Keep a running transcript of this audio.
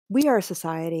We are a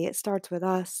society. It starts with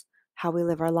us, how we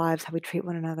live our lives, how we treat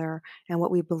one another, and what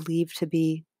we believe to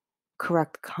be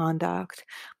correct conduct.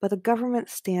 But the government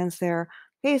stands there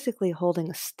basically holding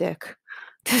a stick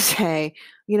to say,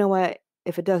 you know what,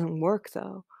 if it doesn't work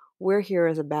though, we're here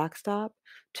as a backstop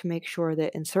to make sure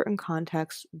that in certain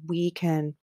contexts we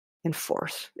can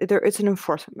enforce. It's an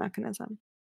enforcement mechanism.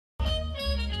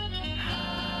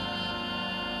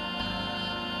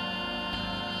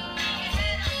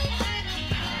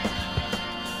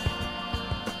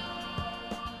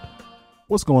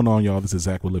 What's going on, y'all? This is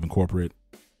Zach with Living Corporate,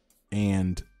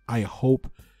 and I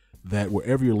hope that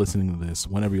wherever you're listening to this,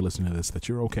 whenever you're listening to this, that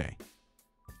you're okay.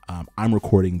 I'm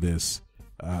recording this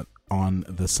on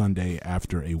the Sunday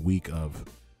after a week of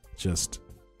just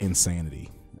insanity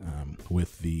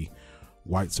with the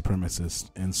white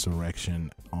supremacist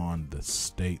insurrection on the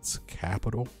state's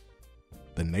capital,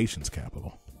 the nation's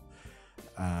capital,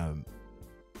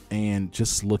 and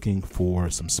just looking for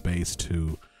some space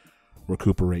to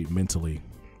recuperate mentally.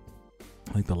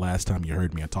 I think the last time you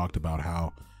heard me, I talked about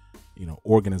how,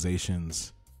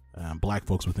 organizations, black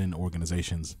folks within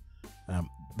organizations,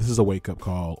 this is a wake-up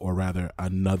call, or rather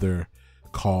another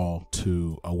call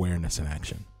to awareness and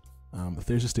action.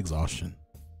 There's just exhaustion,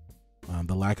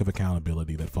 the lack of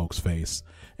accountability that folks face,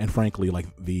 and frankly, like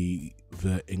the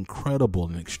incredible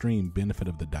and extreme benefit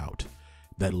of the doubt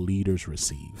that leaders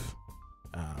receive,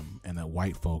 and that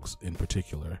white folks in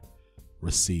particular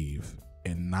receive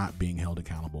in not being held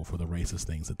accountable for the racist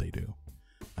things that they do.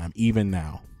 Even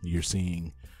now, you're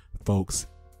seeing folks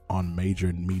on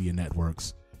major media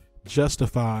networks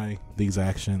justify these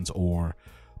actions or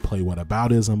play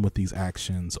whataboutism with these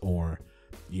actions, or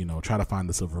try to find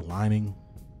the silver lining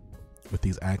with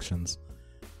these actions.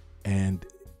 And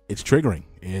it's triggering,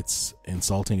 it's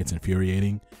insulting, it's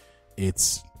infuriating,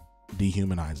 it's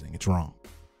dehumanizing, it's wrong.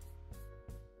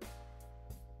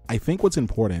 I think what's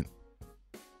important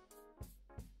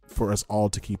for us all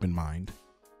to keep in mind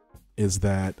is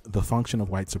that the function of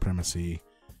white supremacy,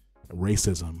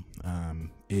 racism,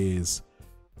 is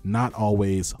not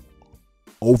always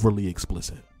overly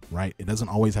explicit, right? It doesn't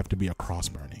always have to be a cross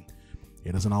burning.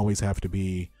 It doesn't always have to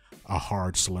be a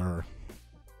hard slur,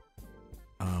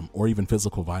 or even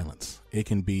physical violence. It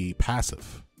can be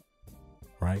passive,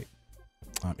 right?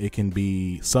 It can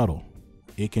be subtle.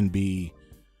 It can be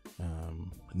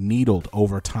needled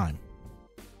over time.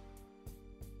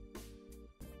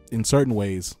 In certain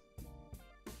ways,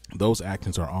 those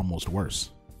actions are almost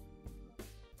worse,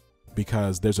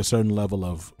 because there's a certain level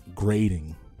of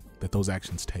grading that those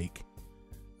actions take,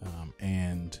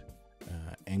 and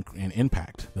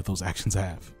impact that those actions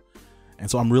have. And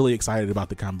so I'm really excited about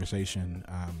the conversation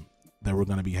that we're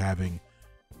going to be having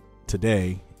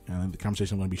today, and the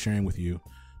conversation I'm going to be sharing with you,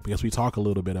 because we talk a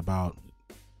little bit about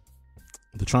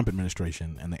the Trump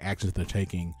administration and the actions they're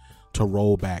taking to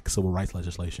roll back civil rights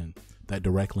legislation that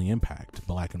directly impact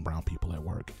black and brown people at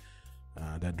work,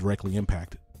 that directly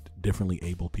impact differently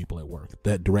able people at work,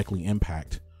 that directly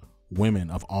impact women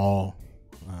of all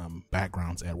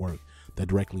backgrounds at work, that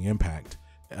directly impact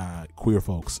queer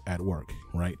folks at work,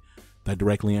 right? That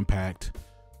directly impact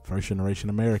first generation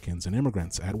Americans and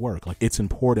immigrants at work. Like, it's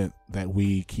important that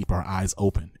we keep our eyes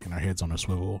open and our heads on a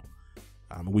swivel.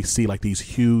 We see like these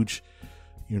huge,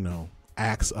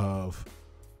 acts of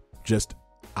just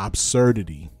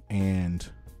absurdity and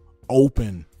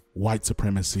open white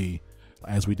supremacy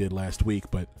as we did last week,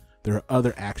 but there are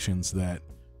other actions that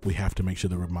we have to make sure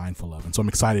that we're mindful of. And so I'm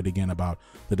excited again about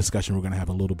the discussion we're going to have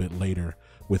a little bit later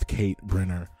with Kate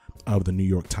Brenner of the New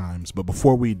York Times. But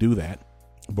before we do that,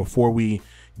 before we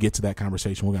get to that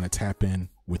conversation, we're going to tap in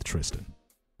with Tristan.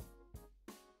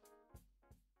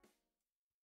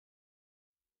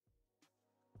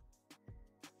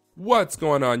 What's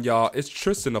going on, y'all? It's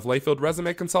Tristan of Layfield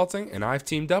Resume Consulting, and I've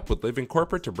teamed up with Living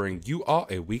Corporate to bring you all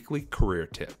a weekly career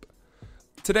tip.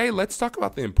 Today, let's talk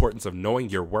about the importance of knowing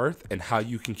your worth and how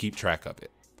you can keep track of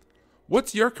it.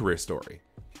 What's your career story?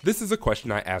 This is a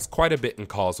question I ask quite a bit in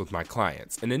calls with my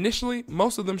clients, and initially,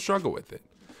 most of them struggle with it.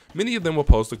 Many of them will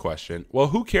pose the question, well,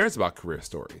 who cares about career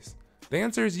stories? The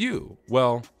answer is you.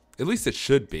 Well, at least it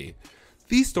should be.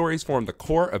 These stories form the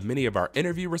core of many of our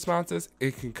interview responses.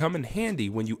 It can come in handy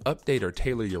when you update or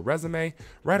tailor your resume,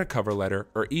 write a cover letter,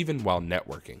 or even while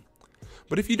networking.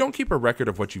 But if you don't keep a record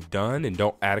of what you've done and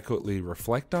don't adequately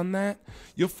reflect on that,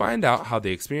 you'll find out how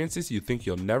the experiences you think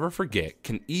you'll never forget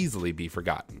can easily be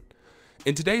forgotten.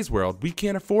 In today's world, we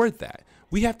can't afford that.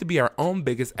 We have to be our own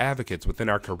biggest advocates within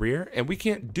our career, and we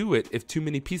can't do it if too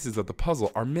many pieces of the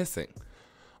puzzle are missing.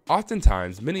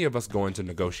 Oftentimes, many of us go into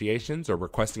negotiations or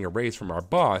requesting a raise from our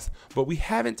boss, but we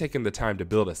haven't taken the time to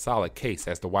build a solid case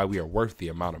as to why we are worth the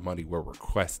amount of money we're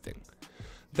requesting.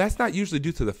 That's not usually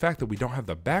due to the fact that we don't have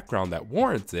the background that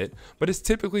warrants it, but it's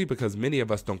typically because many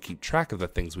of us don't keep track of the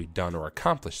things we've done or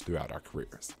accomplished throughout our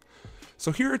careers.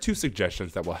 So here are 2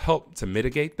 suggestions that will help to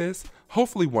mitigate this.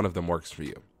 Hopefully one of them works for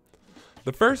you.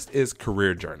 The first is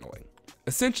career journaling.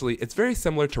 Essentially, it's very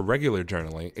similar to regular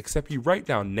journaling, except you write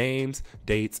down names,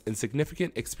 dates, and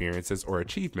significant experiences or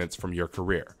achievements from your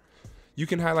career. You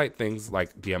can highlight things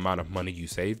like the amount of money you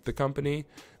saved the company,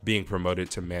 being promoted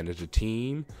to manage a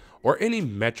team, or any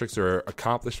metrics or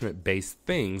accomplishment-based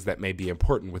things that may be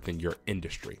important within your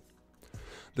industry.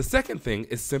 The second thing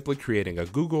is simply creating a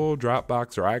Google,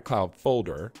 Dropbox, or iCloud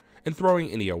folder and throwing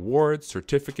any awards,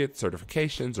 certificates,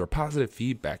 certifications, or positive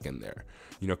feedback in there.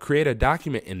 Create a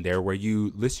document in there where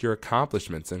you list your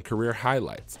accomplishments and career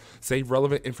highlights. Save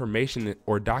relevant information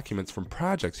or documents from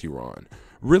projects you were on.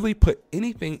 Really put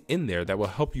anything in there that will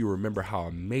help you remember how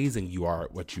amazing you are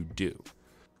at what you do.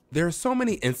 There are so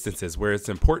many instances where it's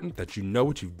important that you know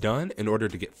what you've done in order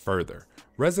to get further.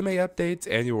 Resume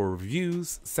updates, annual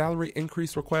reviews, salary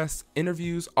increase requests,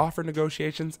 interviews, offer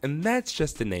negotiations, and that's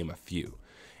just to name a few.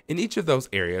 In each of those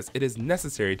areas, it is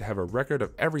necessary to have a record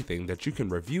of everything that you can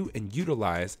review and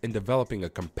utilize in developing a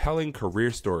compelling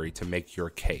career story to make your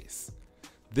case.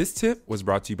 This tip was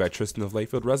brought to you by Tristan of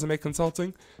Layfield Resume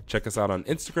Consulting. Check us out on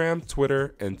Instagram,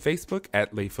 Twitter, and Facebook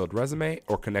at Layfield Resume,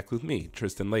 or connect with me,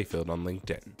 Tristan Layfield, on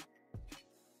LinkedIn.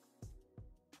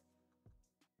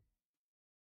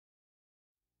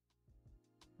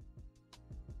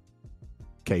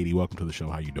 Katie, welcome to the show.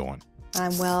 How you doing?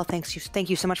 I'm well, thanks. Thank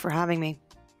you so much for having me.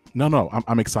 No,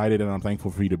 I'm excited and I'm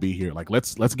thankful for you to be here.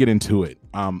 Let's get into it.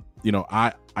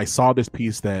 I saw this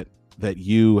piece that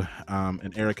you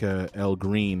and Erica L.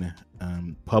 Green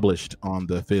published on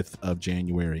the 5th of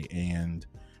January, and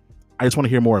I just want to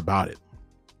hear more about it.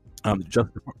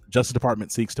 Justice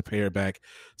Department seeks to pare back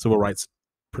civil rights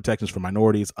protections for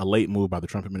minorities. A late move by the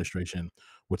Trump administration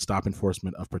would stop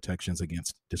enforcement of protections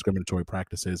against discriminatory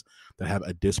practices that have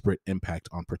a disparate impact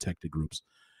on protected groups.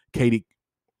 Katie,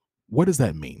 what does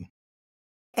that mean?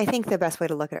 I think the best way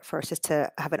to look at it first is to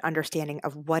have an understanding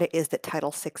of what it is that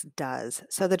Title VI does.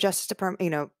 So the Justice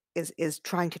Department, is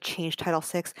trying to change Title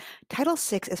VI. Title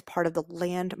VI is part of the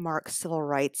landmark Civil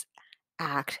Rights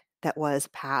Act that was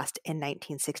passed in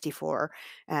 1964.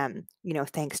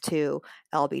 Thanks to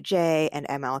LBJ and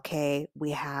MLK,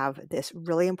 we have this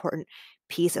really important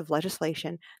piece of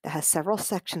legislation that has several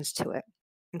sections to it,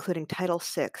 including Title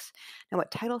VI. Now, what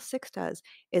Title VI does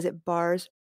is it bars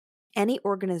any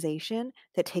organization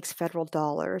that takes federal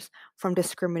dollars from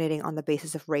discriminating on the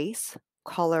basis of race,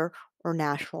 color, or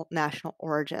national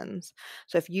origins.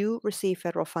 So if you receive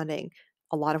federal funding,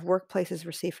 a lot of workplaces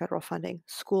receive federal funding.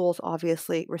 Schools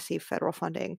obviously receive federal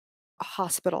funding.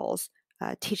 Hospitals,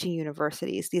 teaching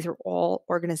universities, these are all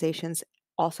organizations.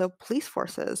 Also, police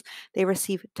forces, they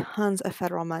receive tons of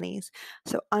federal monies.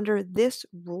 So under this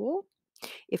rule,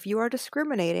 if you are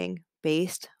discriminating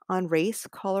based on race,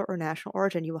 color, or national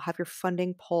origin, you will have your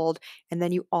funding pulled, and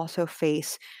then you also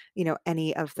face,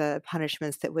 any of the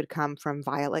punishments that would come from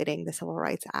violating the Civil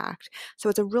Rights Act. So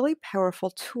it's a really powerful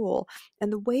tool.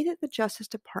 And the way that the Justice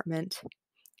Department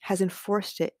has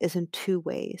enforced it is in 2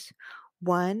 ways.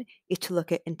 One is to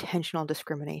look at intentional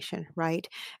discrimination, right?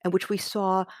 And which we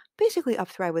saw basically up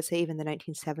through, I would say, even the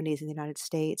 1970s in the United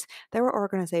States. There were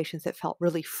organizations that felt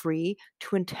really free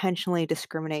to intentionally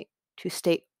discriminate, to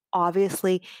state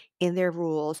obviously in their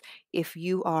rules, if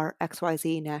you are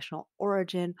XYZ national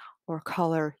origin or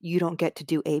color, you don't get to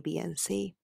do A, B, and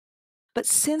C. But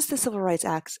since the Civil Rights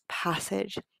Act's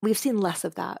passage, we've seen less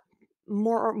of that.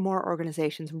 More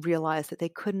organizations realized that they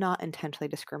could not intentionally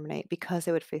discriminate because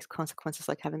they would face consequences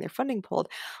like having their funding pulled.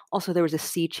 Also, there was a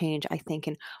sea change, I think,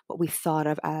 in what we thought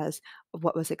of as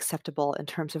what was acceptable in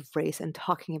terms of race and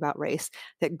talking about race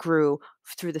that grew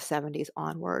through the 70s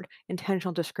onward.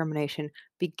 Intentional discrimination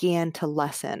began to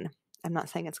lessen. I'm not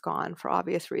saying it's gone for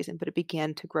obvious reason, but it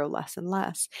began to grow less and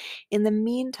less. In the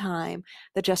meantime,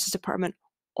 the Justice Department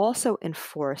also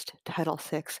enforced Title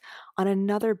VI on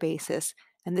another basis,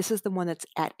 and this is the one that's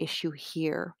at issue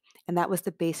here, and that was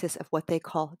the basis of what they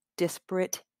call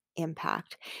disparate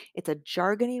impact. It's a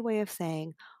jargony way of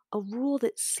saying a rule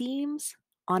that seems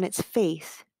on its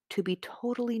face to be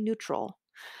totally neutral,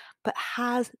 but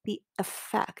has the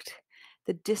effect,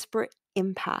 the disparate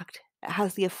impact, it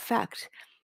has the effect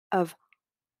of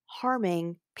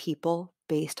harming people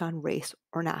based on race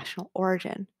or national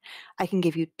origin. I can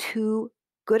give you 2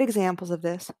 good examples of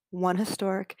this, one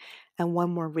historic and one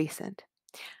more recent.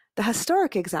 The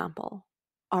historic example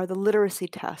are the literacy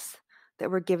tests that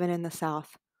were given in the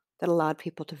South that allowed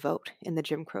people to vote in the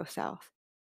Jim Crow South.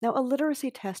 Now, a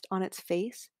literacy test on its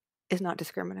face is not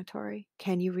discriminatory.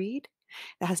 Can you read?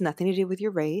 That has nothing to do with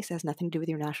your race, it has nothing to do with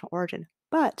your national origin.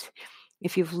 But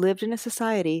if you've lived in a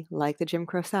society like the Jim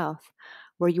Crow South,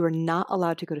 where you are not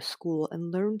allowed to go to school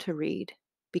and learn to read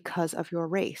because of your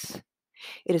race,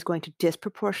 it is going to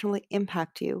disproportionately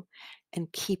impact you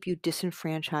and keep you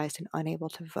disenfranchised and unable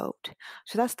to vote.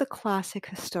 So that's the classic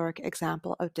historic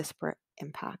example of disparate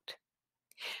impact.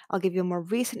 I'll give you a more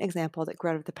recent example that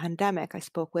grew out of the pandemic. I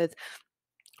spoke with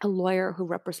a lawyer who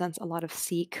represents a lot of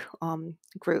Sikh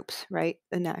groups, right?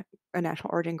 A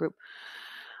national origin group.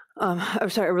 I'm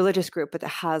sorry, a religious group, but that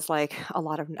has like a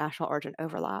lot of national origin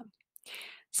overlap.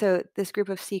 So this group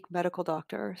of Sikh medical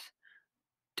doctors,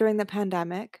 during the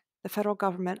pandemic, the federal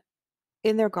government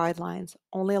in their guidelines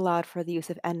only allowed for the use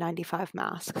of N95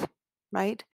 masks,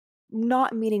 right?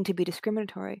 Not meaning to be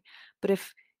discriminatory, but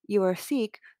if you are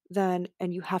Sikh, then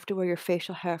and you have to wear your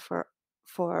facial hair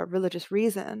for a religious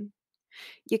reason,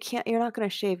 you're not going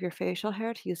to shave your facial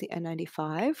hair to use the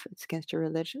N95. It's against your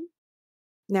religion.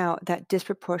 Now, that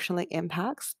disproportionately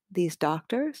impacts these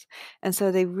doctors. And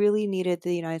so they really needed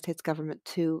the United States government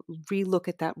to relook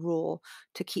at that rule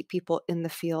to keep people in the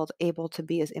field able to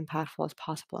be as impactful as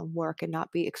possible and work and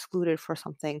not be excluded for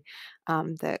something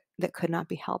that could not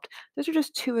be helped. Those are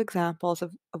just two examples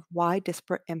of why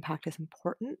disparate impact is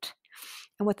important.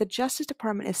 And what the Justice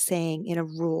Department is saying in a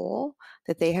rule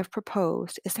that they have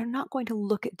proposed is they're not going to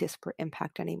look at disparate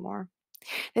impact anymore.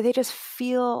 That they just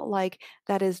feel like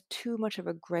that is too much of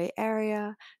a gray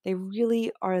area. They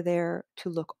really are there to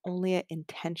look only at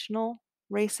intentional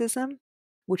racism,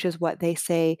 which is what they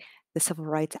say the Civil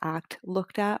Rights Act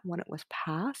looked at when it was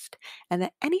passed, and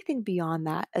that anything beyond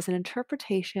that is an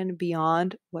interpretation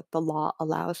beyond what the law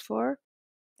allows for.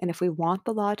 And if we want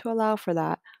the law to allow for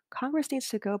that, Congress needs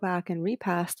to go back and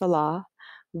repass the law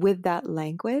with that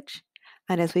language.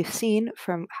 And as we've seen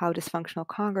from how dysfunctional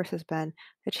Congress has been,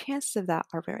 the chances of that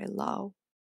are very low.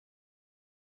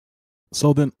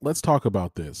 So then let's talk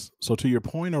about this. So to your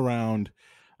point around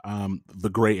the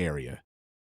gray area,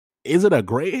 is it a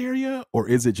gray area or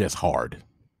is it just hard?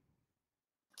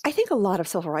 I think a lot of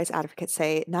civil rights advocates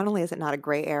say not only is it not a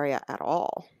gray area at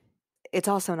all, it's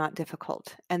also not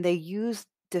difficult. And they use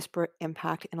disparate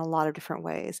impact in a lot of different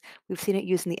ways. We've seen it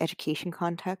used in the education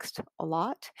context a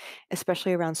lot,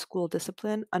 especially around school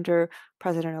discipline. Under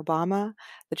President Obama,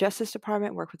 the Justice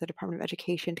Department worked with the Department of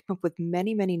Education to come up with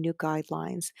many, many new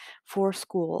guidelines for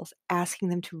schools, asking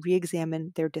them to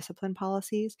re-examine their discipline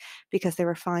policies because they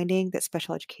were finding that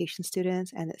special education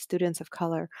students and that students of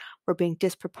color were being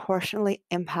disproportionately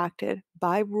impacted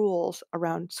by rules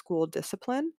around school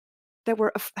discipline that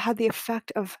had the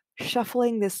effect of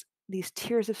shuffling these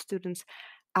tiers of students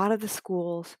out of the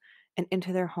schools and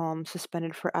into their homes,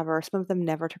 suspended forever, some of them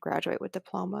never to graduate with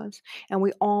diplomas. And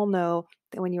we all know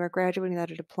that when you are graduating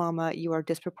without a diploma, you are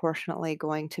disproportionately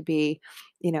going to be,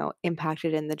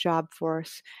 impacted in the job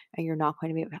force, and you're not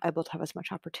going to be able to have as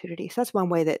much opportunity. So that's one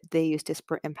way that they use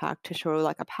disparate impact to show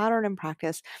like a pattern in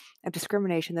practice of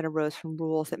discrimination that arose from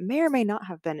rules that may or may not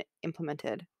have been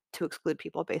implemented to exclude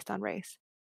people based on race.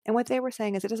 And what they were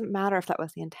saying is it doesn't matter if that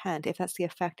was the intent, if that's the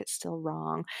effect, it's still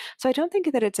wrong. So I don't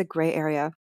think that it's a gray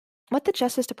area. What the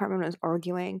Justice Department is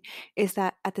arguing is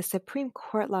that at the Supreme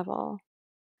Court level,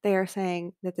 they are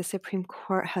saying that the Supreme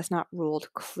Court has not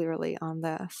ruled clearly on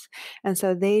this. And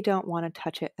so they don't want to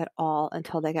touch it at all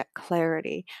until they get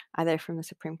clarity, either from the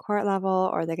Supreme Court level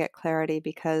or they get clarity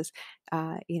because,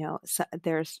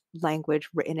 there's language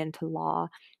written into law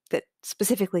that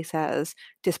specifically says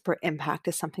disparate impact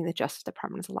is something the Justice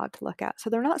Department is allowed to look at. So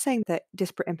they're not saying that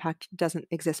disparate impact doesn't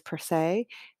exist per se.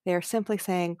 They're simply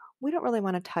saying we don't really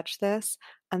want to touch this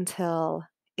until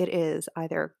it is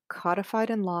either codified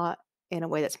in law in a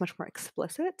way that's much more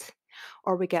explicit,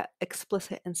 or we get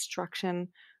explicit instruction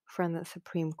from the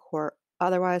Supreme Court.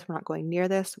 Otherwise, we're not going near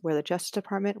this. We're the Justice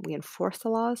Department. We enforce the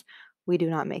laws. We do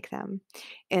not make them.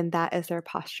 And that is their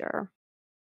posture.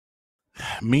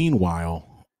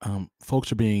 Meanwhile,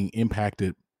 folks are being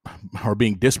impacted are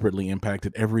being disparately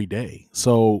impacted every day.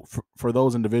 So for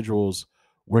those individuals,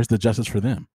 where's the justice for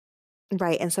them?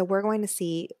 Right. And so we're going to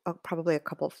see probably a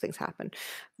couple of things happen.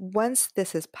 Once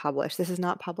this is published, this is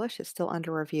not published, it's still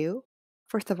under review.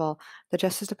 First of all, the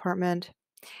Justice Department,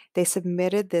 they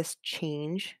submitted this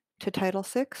change to Title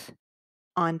VI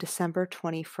on December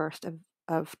 21st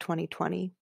of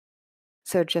 2020.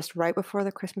 So just right before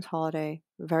the Christmas holiday,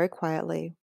 very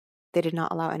quietly, They did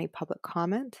not allow any public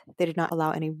comment. They did not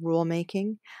allow any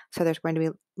rulemaking. So there's going to be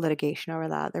litigation over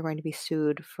that. They're going to be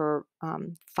sued for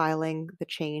filing the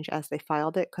change as they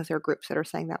filed it because there are groups that are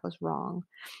saying that was wrong.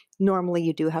 Normally,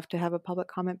 you do have to have a public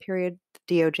comment period.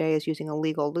 The DOJ is using a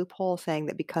legal loophole saying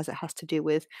that because it has to do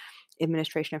with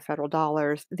administration of federal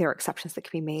dollars, there are exceptions that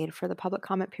can be made for the public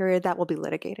comment period. That will be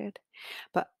litigated.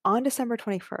 But on December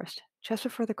 21st, just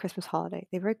before the Christmas holiday,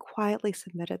 they very quietly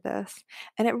submitted this,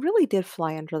 and it really did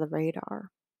fly under the radar.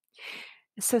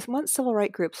 So once civil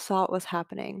rights groups saw what was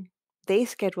happening, they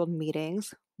scheduled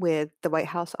meetings with the White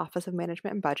House Office of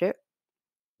Management and Budget,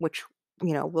 which,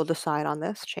 will decide on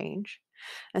this change,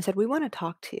 and said, "We want to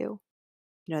talk to you."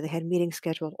 They had meetings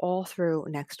scheduled all through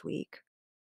next week.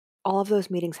 All of those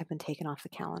meetings have been taken off the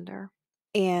calendar.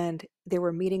 And there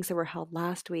were meetings that were held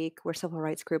last week where civil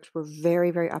rights groups were very,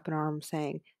 very up in arms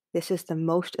saying, this is the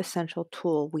most essential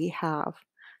tool we have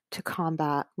to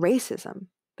combat racism,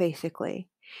 basically,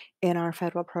 in our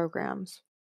federal programs,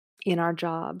 in our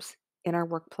jobs, in our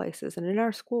workplaces, and in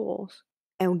our schools.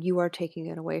 And you are taking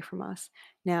it away from us.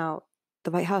 Now,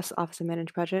 the White House Office of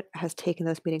Managed Budget has taken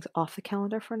those meetings off the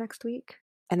calendar for next week.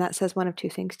 And that says one of two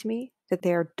things to me, that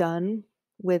they are done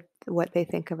with what they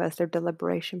think of as their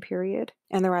deliberation period.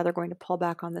 And they're either going to pull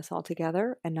back on this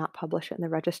altogether and not publish it in the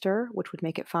register, which would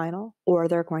make it final, or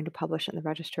they're going to publish it in the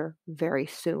register very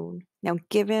soon. Now,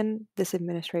 given this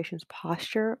administration's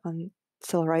posture on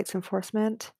civil rights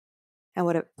enforcement and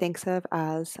what it thinks of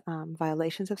as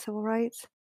violations of civil rights,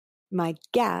 my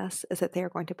guess is that they are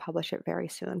going to publish it very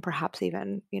soon, perhaps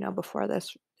even, before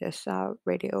this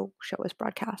radio show is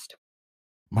broadcast.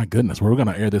 My goodness, we're going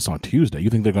to air this on Tuesday. You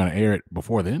think they're going to air it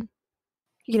before then?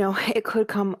 It could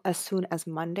come as soon as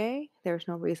Monday. There's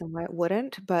no reason why it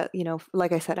wouldn't. But,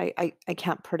 like I said, I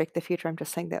can't predict the future. I'm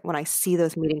just saying that when I see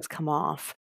those meetings come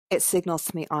off, it signals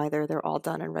to me either they're all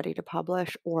done and ready to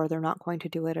publish or they're not going to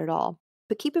do it at all.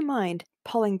 But keep in mind,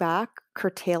 pulling back,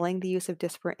 curtailing the use of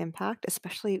disparate impact,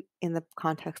 especially in the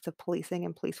context of policing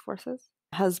and police forces,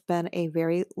 has been a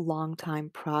very long time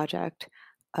project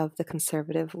of the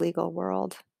conservative legal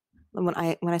world. And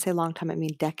when I say long time, I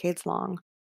mean decades long.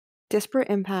 Disparate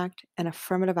impact and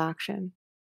affirmative action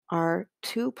are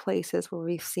two places where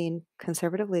we've seen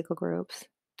conservative legal groups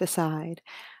decide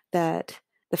that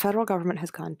the federal government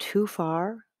has gone too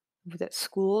far, that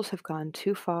schools have gone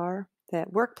too far,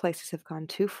 that workplaces have gone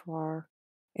too far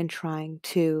in trying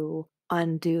to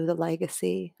undo the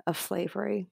legacy of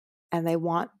slavery. And they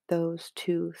want those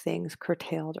two things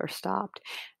curtailed or stopped.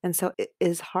 And so it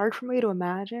is hard for me to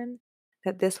imagine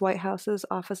that this White House's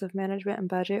Office of Management and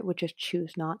Budget would just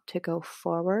choose not to go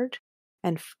forward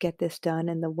and get this done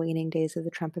in the waning days of the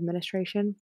Trump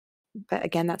administration. But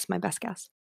again, that's my best guess.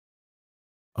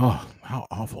 Oh, how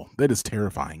awful. That is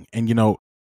terrifying. And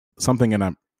something, and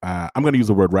I'm going to use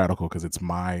the word radical because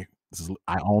I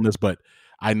own this, but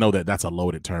I know that that's a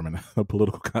loaded term in a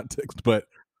political context, but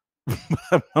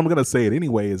I'm going to say it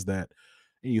anyway, is that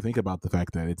you think about the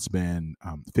fact that it's been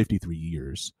 53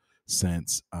 years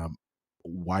since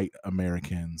white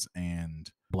Americans and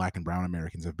black and brown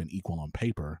Americans have been equal on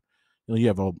paper. You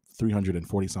have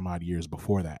 340 some odd years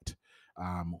before that,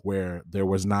 where there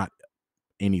was not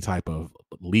any type of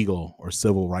legal or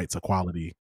civil rights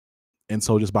equality. And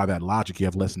so just by that logic, you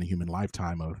have less than a human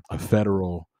lifetime of a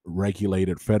federal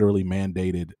regulated, federally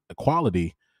mandated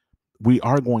equality. We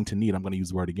are going to need, I'm going to use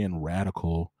the word again,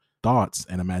 radical thoughts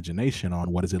and imagination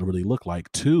on what does it really look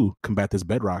like to combat this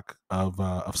bedrock of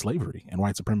slavery and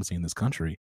white supremacy in this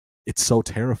country. It's so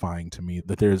terrifying to me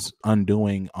that there's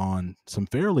undoing on some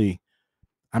fairly,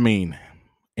 in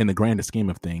the grandest scheme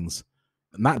of things,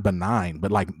 not benign,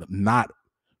 but like not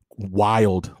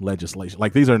wild legislation.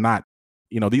 Like these are not,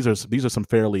 these are some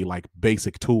fairly like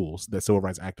basic tools that civil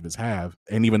rights activists have,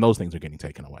 and even those things are getting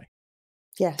taken away.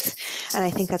 Yes. And I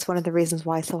think that's one of the reasons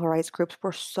why civil rights groups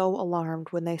were so alarmed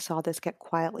when they saw this get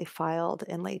quietly filed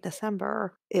in late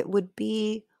December. It would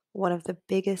be one of the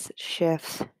biggest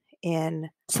shifts in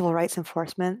civil rights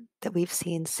enforcement that we've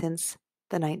seen since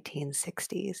the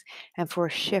 1960s. And for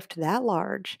a shift that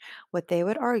large, what they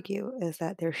would argue is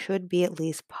that there should be at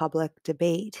least public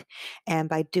debate. And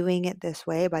by doing it this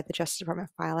way, by the Justice Department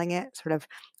filing it, sort of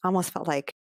almost felt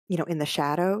like, in the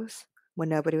shadows when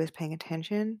nobody was paying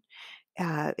attention.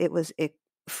 It was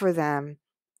for them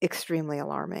extremely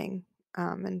alarming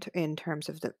in terms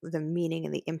of the meaning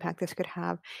and the impact this could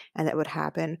have, and that would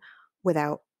happen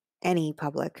without any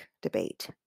public debate.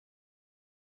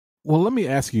 Well, let me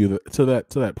ask you to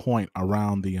that point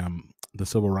around the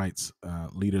civil rights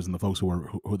leaders and the folks who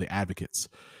are the advocates,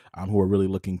 who are really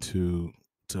looking to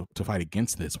fight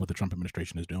against this, what the Trump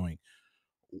administration is doing.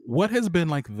 what has been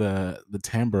like the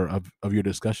timbre of your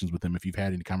discussions with them, if you've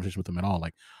had any conversation with them at all?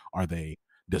 Like, are they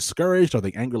discouraged? Are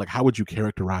they angry? Like, how would you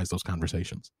characterize those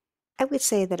conversations? I would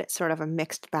say that it's sort of a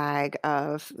mixed bag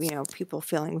of, people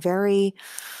feeling very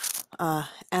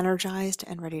energized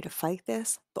and ready to fight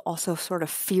this, but also sort of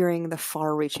fearing the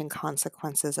far-reaching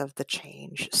consequences of the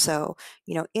change. So,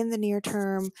 in the near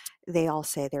term, they all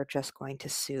say they're just going to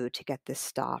sue to get this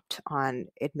stopped on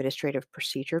administrative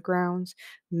procedure grounds,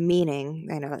 meaning,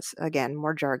 I know that's, again,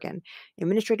 more jargon.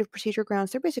 Administrative procedure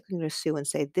grounds, they're basically going to sue and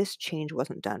say this change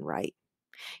wasn't done right.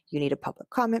 You need a public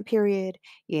comment period.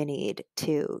 You need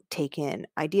to take in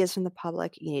ideas from the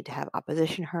public. You need to have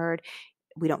opposition heard.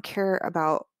 We don't care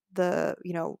about the,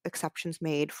 exceptions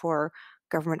made for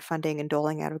government funding and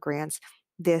doling out of grants.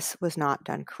 This was not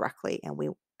done correctly, and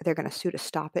they're going to sue to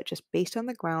stop it just based on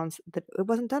the grounds that it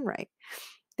wasn't done right.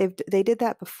 They did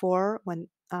that before when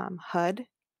HUD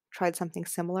tried something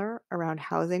similar around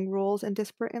housing rules and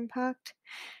disparate impact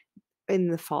in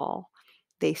the fall.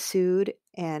 They sued,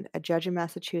 and a judge in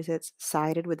Massachusetts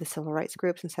sided with the civil rights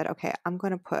groups and said, okay, I'm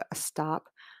going to put a stop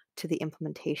to the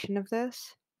implementation of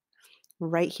this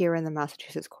right here in the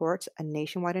Massachusetts courts, a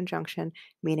nationwide injunction,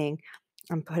 meaning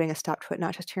I'm putting a stop to it,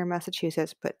 not just here in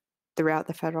Massachusetts, but throughout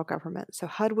the federal government. So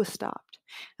HUD was stopped.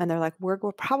 And they're like, we're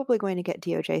probably going to get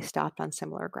DOJ stopped on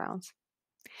similar grounds.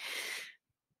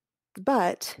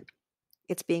 But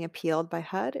it's being appealed by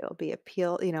HUD. It'll be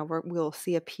appealed, we'll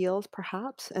see appeals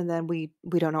perhaps, and then we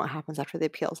don't know what happens after the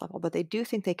appeals level. But they do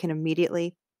think they can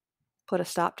immediately put a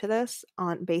stop to this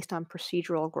based on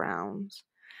procedural grounds.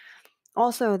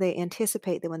 Also, they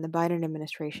anticipate that when the Biden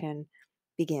administration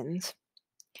begins,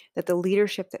 that the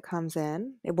leadership that comes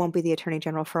in, it won't be the attorney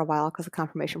general for a while because the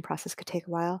confirmation process could take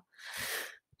a while,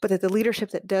 but that the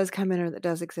leadership that does come in or that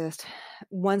does exist,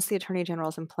 once the attorney general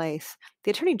is in place,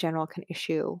 the attorney general can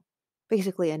issue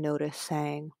basically a notice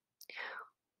saying,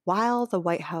 while the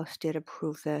White House did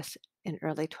approve this in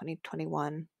early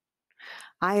 2021,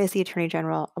 I, as the attorney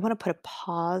general, I want to put a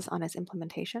pause on its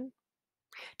implementation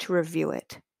to review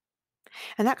it.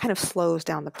 And that kind of slows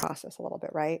down the process a little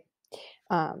bit, right?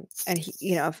 And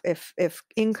he, if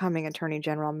incoming Attorney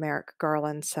General Merrick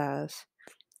Garland says,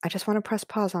 "I just want to press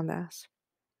pause on this,"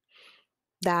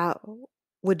 that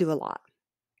would do a lot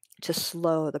to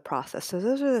slow the process. So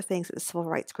those are the things that the civil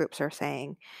rights groups are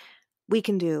saying we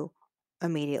can do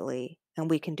immediately and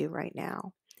we can do right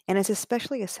now. And it's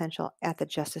especially essential at the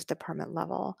Justice Department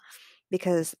level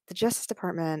because the Justice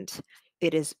Department,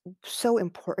 it is so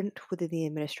important within the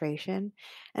administration.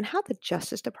 And how the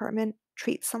Justice Department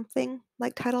treats something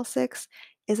like Title VI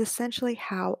is essentially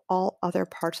how all other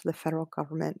parts of the federal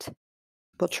government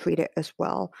will treat it as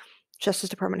well. Justice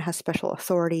Department has special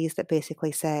authorities that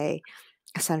basically say,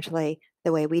 essentially,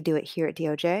 the way we do it here at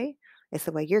DOJ is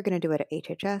the way you're going to do it at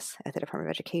HHS, at the Department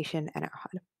of Education, and at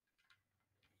HUD.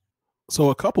 So,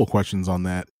 a couple questions on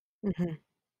that. Mm-hmm.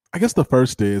 I guess the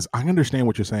first is I understand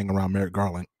what you're saying around Merrick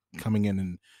Garland coming in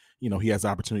and, he has the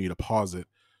opportunity to pause it.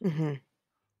 Mm-hmm.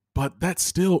 But that's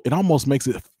still, it almost makes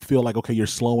it feel like, okay, you're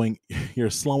slowing you're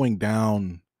slowing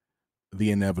down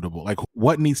the inevitable. Like,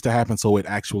 what needs to happen so it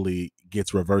actually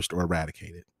gets reversed or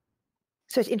eradicated?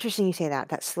 So it's interesting you say that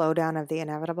slowdown of the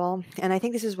inevitable. And I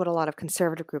think this is what a lot of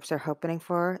conservative groups are hoping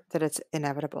for, that it's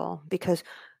inevitable. Because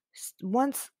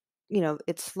once,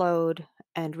 it's slowed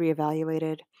and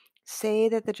reevaluated, say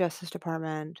that the Justice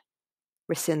Department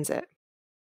rescinds it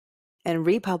and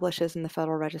republishes in the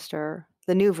Federal Register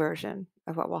the new version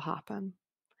of what will happen.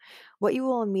 What you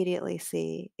will immediately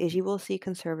see is you will see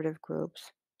conservative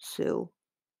groups sue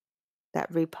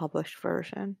that republished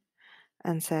version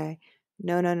and say,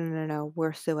 no, no, no, no, no,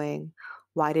 we're suing.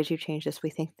 Why did you change this?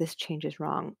 We think this change is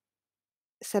wrong.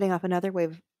 Setting up another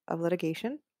wave of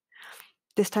litigation,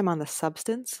 this time on the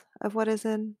substance of what is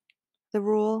in the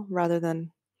rule rather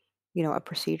than, a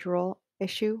procedural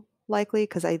issue, likely,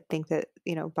 because I think that,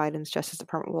 Biden's Justice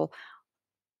Department will,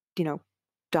 you know,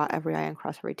 dot every I and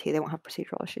cross every T. They won't have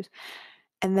procedural issues.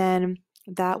 And then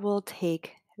that will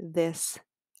take this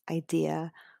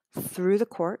idea through the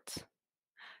courts,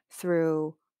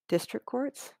 through district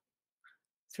courts,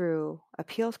 through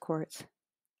appeals courts,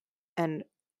 and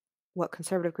what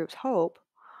conservative groups hope,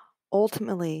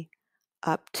 ultimately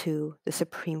up to the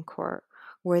Supreme Court,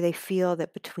 where they feel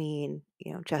that between,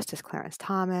 Justice Clarence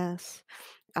Thomas,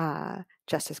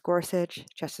 Justice Gorsuch,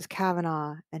 Justice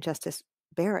Kavanaugh, and Justice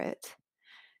Barrett,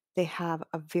 they have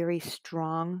a very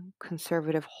strong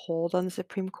conservative hold on the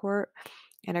Supreme Court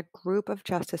and a group of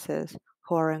justices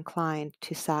who are inclined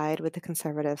to side with the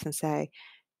conservatives and say,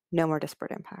 no more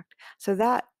disparate impact. So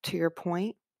that, to your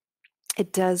point,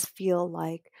 it does feel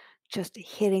like just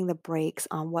hitting the brakes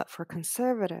on what for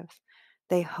conservatives,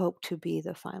 they hope to be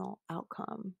the final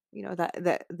outcome.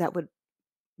 That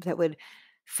would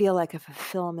feel like a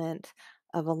fulfillment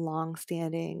of a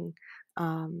long-standing,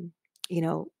 um,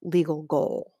 legal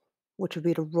goal, which would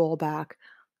be to roll back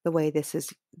the way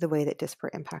that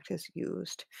disparate impact is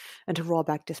used, and to roll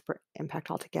back disparate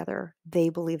impact altogether. They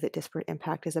believe that disparate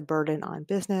impact is a burden on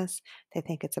business. They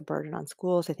think it's a burden on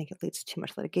schools. They think it leads to too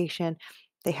much litigation.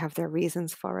 They have their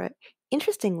reasons for it.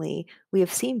 Interestingly, we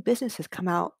have seen businesses come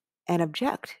out and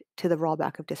object to the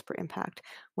rollback of disparate impact.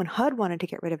 When HUD wanted to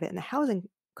get rid of it in the housing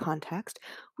context,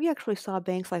 we actually saw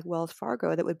banks like Wells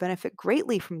Fargo that would benefit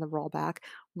greatly from the rollback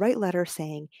write letters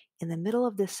saying, in the middle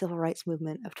of this civil rights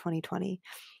movement of 2020,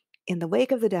 in the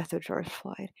wake of the death of George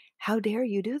Floyd, how dare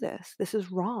you do this? This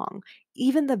is wrong.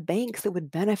 Even the banks that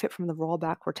would benefit from the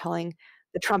rollback were telling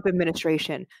the Trump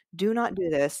administration, do not do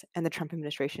this. And the Trump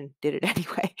administration did it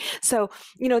anyway. So,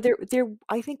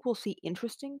 I think we'll see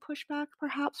interesting pushback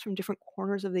perhaps from different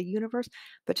corners of the universe.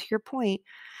 But to your point,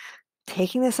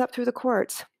 taking this up through the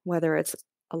courts, whether it's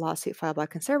a lawsuit filed by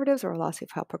conservatives or a lawsuit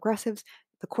filed by progressives,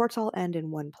 the courts all end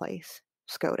in one place,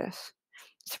 SCOTUS,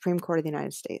 Supreme Court of the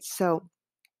United States. So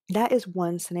that is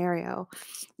one scenario.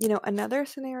 Another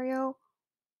scenario,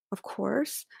 of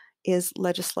course, is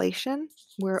legislation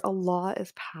where a law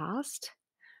is passed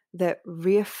that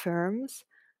reaffirms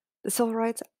the Civil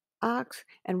Rights Act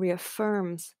and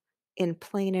reaffirms in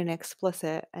plain and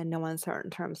explicit and no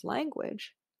uncertain terms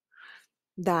language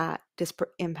that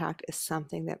disparate impact is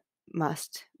something that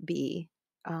must be,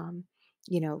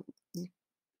 you know,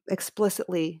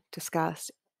 explicitly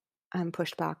discussed and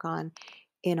pushed back on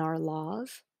in our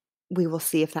laws. We will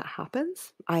see if that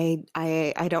happens. I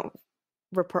don't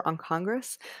report on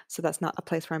Congress, so that's not a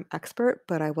place where I'm expert,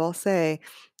 but I will say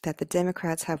that the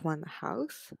Democrats have won the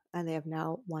House and they have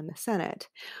now won the Senate.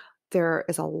 There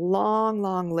is a long,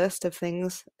 long list of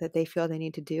things that they feel they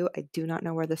need to do. I do not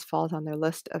know where this falls on their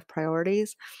list of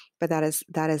priorities, but that is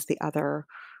the other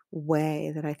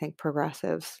way that I think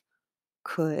progressives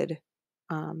could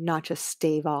not just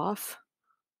stave off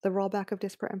the rollback of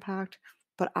disparate impact,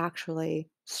 but actually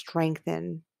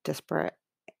strengthen disparate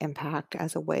impact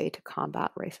as a way to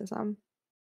combat racism.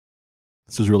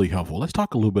 This is really helpful. Let's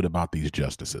talk a little bit about these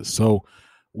justices. So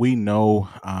we know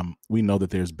that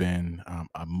there's been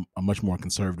a much more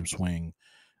conservative swing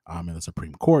in the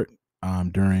Supreme Court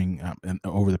during and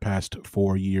over the past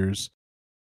 4 years.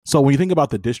 So when you think about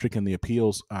the district and the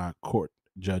appeals court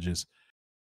judges,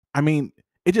 I mean,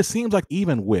 it just seems like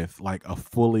even with like a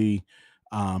fully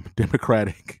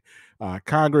Democratic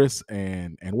Congress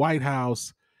and White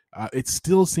House, it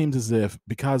still seems as if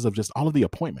because of just all of the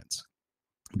appointments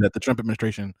that the Trump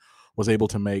administration was able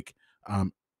to make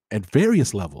at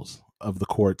various levels of the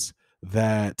courts,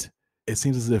 that it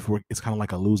seems as if it's kind of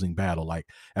like a losing battle. Like,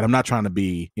 and I'm not trying to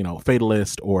be,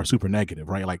 fatalist or super negative,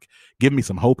 right? Like, give me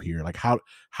some hope here. Like, how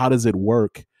does it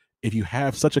work if you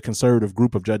have such a conservative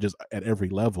group of judges at every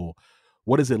level?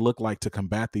 What does it look like to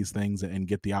combat these things and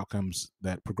get the outcomes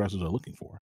that progressives are looking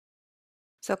for?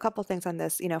 So, a couple things on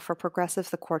this. For progressives,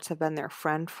 the courts have been their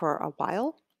friend for a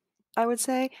while. I would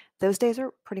say those days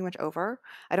are pretty much over.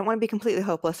 I don't want to be completely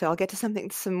hopeless, so I'll get to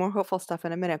some more hopeful stuff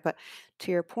in a minute. But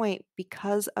to your point,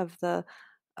 because of the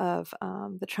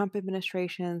Trump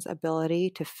administration's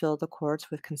ability to fill the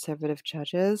courts with conservative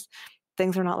judges,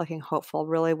 things are not looking hopeful.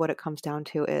 Really, what it comes down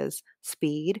to is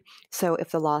speed. So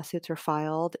if the lawsuits are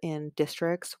filed in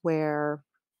districts where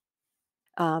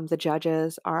the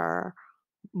judges are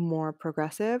more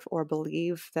progressive or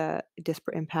believe that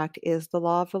disparate impact is the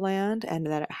law of the land and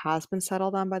that it has been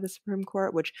settled on by the Supreme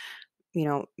Court, which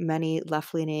many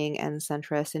left-leaning and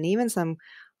centrist and even some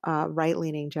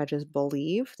right-leaning judges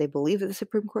believe. They believe that the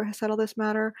Supreme Court has settled this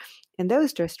matter. In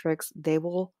those districts, they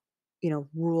will,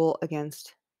 rule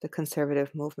against the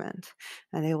conservative movement,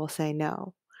 and they will say,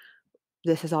 no,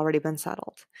 this has already been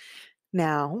settled.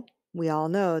 Now, we all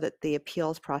know that the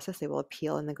appeals process, they will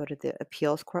appeal and then go to the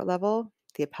appeals court level,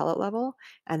 the appellate level,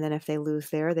 and then if they lose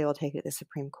there, they will take it to the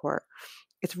Supreme Court.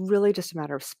 It's really just a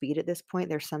matter of speed at this point.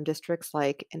 There's some districts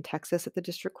like in Texas at the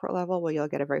district court level where you'll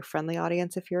get a very friendly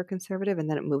audience if you're a conservative, and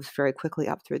then it moves very quickly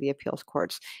up through the appeals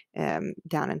courts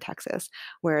down in Texas.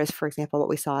 Whereas, for example, what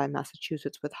we saw in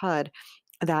Massachusetts with HUD,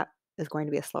 that is going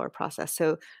to be a slower process.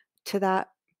 So to that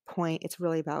point, it's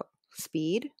really about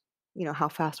speed. How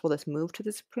fast will this move to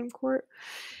the Supreme Court?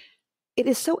 It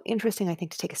is so interesting, I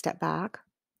think, to take a step back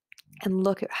and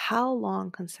look at how long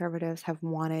conservatives have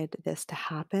wanted this to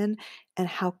happen and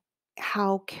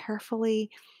how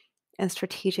carefully and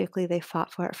strategically they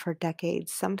fought for it for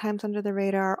decades, sometimes under the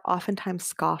radar, oftentimes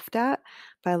scoffed at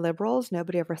by liberals.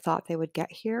 Nobody ever thought they would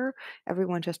get here.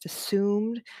 Everyone just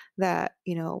assumed that,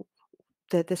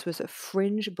 that this was a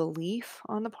fringe belief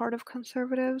on the part of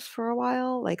conservatives for a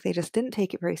while. Like they just didn't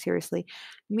take it very seriously.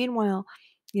 Meanwhile,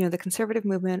 the conservative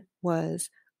movement was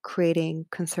creating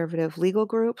conservative legal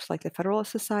groups like the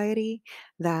Federalist Society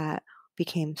that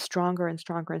became stronger and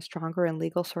stronger and stronger in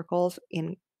legal circles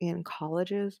in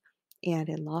colleges and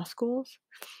in law schools.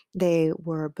 They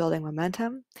were building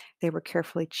momentum. They were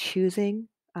carefully choosing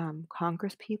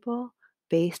Congress people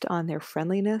based on their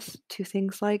friendliness to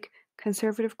things like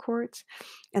conservative courts.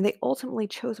 And they ultimately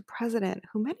chose a president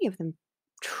who many of them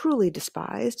truly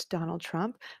despised, Donald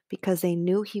Trump, because they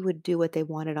knew he would do what they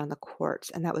wanted on the courts.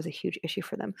 And that was a huge issue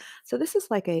for them. So this is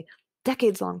like a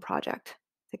decades long project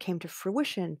that came to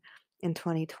fruition in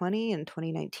 2020 and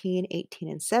 2019, 18,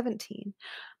 and 17,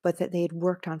 but that they had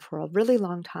worked on for a really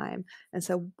long time. And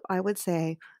so I would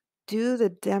say, do the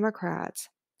Democrats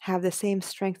have the same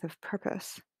strength of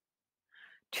purpose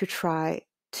to try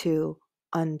to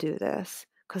undo this?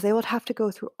 Because they would have to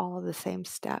go through all of the same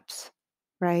steps,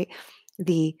 right?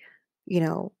 The,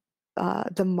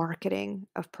 the marketing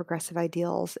of progressive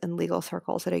ideals in legal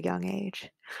circles at a young age,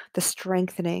 the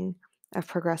strengthening of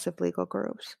progressive legal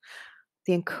groups,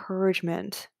 the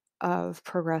encouragement of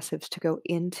progressives to go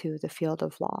into the field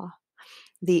of law,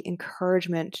 the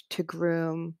encouragement to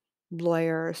groom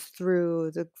lawyers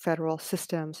through the federal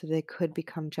system so they could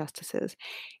become justices,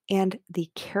 and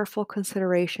the careful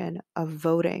consideration of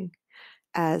voting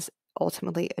as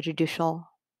ultimately a judicial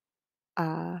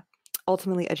uh,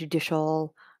 ultimately a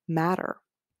judicial matter.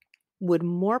 Would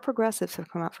more progressives have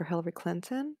come out for Hillary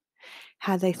Clinton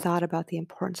had they thought about the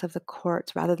importance of the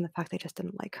courts rather than the fact they just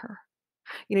didn't like her?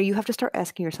 You have to start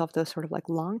asking yourself those sort of like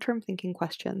long-term thinking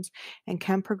questions. And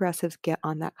can progressives get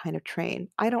on that kind of train?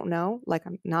 I don't know. Like,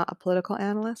 I'm not a political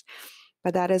analyst,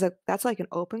 but that's like an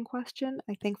open question,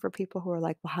 I think, for people who are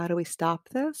like, well, how do we stop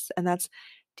this? And that's,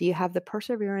 do you have the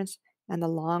perseverance and the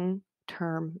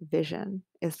long-term vision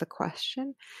is the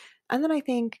question. And then I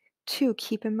think, too,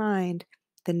 keep in mind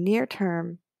the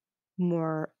near-term,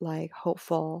 more like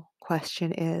hopeful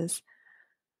question is,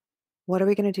 what are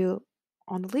we going to do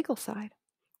on the legal side?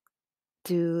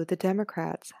 Do the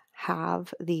Democrats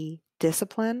have the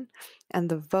discipline and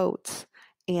the votes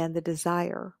and the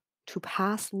desire to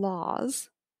pass laws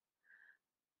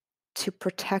to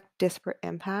protect disparate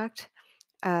impact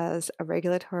as a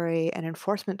regulatory and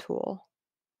enforcement tool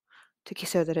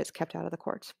so that it's kept out of the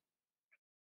courts?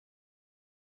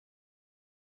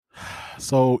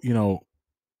 So,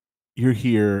 you're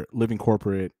here living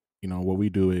corporate. What we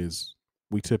do is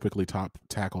we typically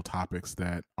tackle topics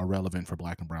that are relevant for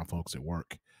Black and brown folks at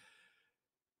work.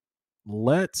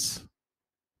 Let's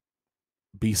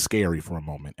be scary for a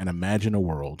moment and imagine a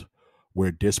world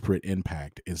where disparate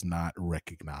impact is not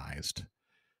recognized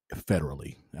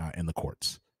federally in the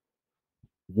courts.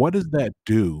 What does that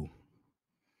do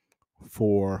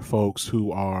for folks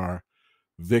who are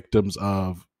victims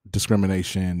of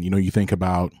discrimination? You think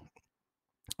about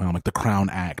like the Crown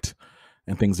Act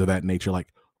and things of that nature. Like,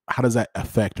 how does that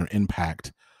affect or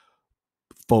impact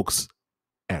folks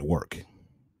at work?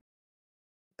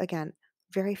 Again,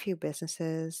 very few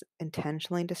businesses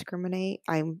intentionally discriminate.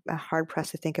 I'm hard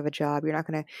pressed to think of a job. You're not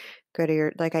going to go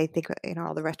to like, I think,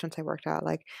 all the restaurants I worked at,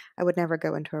 like, I would never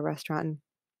go into a restaurant and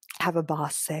have a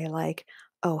boss say like,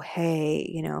 "Oh,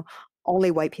 hey,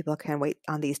 only white people can wait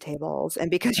on these tables,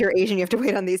 and because you're Asian, you have to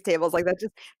wait on these tables." Like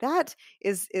that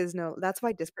is no, that's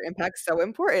why disparate impact's so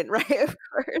important, right? Of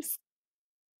course.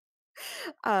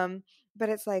 Um, but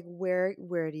it's like, where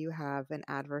do you have an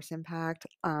adverse impact?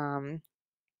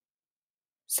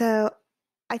 So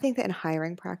I think that in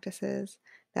hiring practices,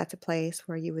 that's a place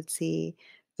where you would see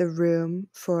the room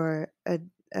for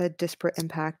a disparate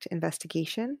impact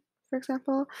investigation, for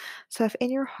example. So if in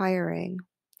your hiring,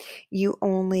 you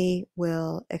only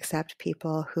will accept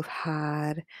people who've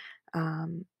had a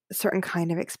certain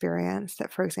kind of experience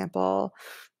that, for example,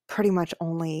 pretty much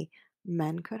only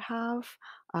men could have,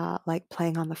 like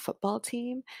playing on the football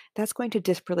team, that's going to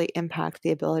disparately impact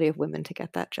the ability of women to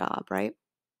get that job, right?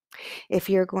 If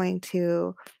you're going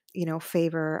to,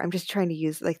 favor, I'm just trying to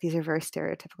use, like, these are very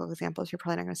stereotypical examples. You're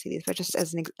probably not going to see these, but just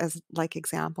as like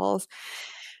examples,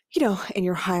 in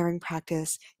your hiring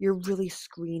practice, you're really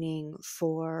screening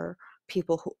for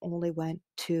people who only went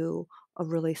to a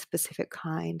really specific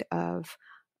kind of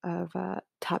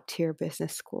top tier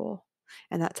business school.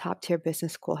 And that top tier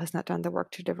business school has not done the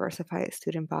work to diversify its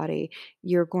student body.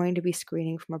 You're going to be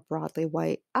screening from a broadly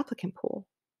white applicant pool.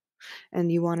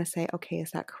 And you want to say, okay,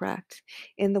 is that correct?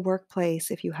 In the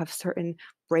workplace, if you have certain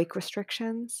break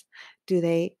restrictions? Do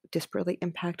they disparately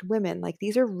impact women? Like,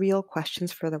 these are real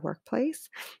questions for the workplace.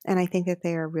 And I think that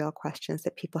they are real questions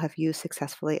that people have used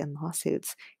successfully in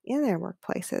lawsuits in their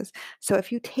workplaces. So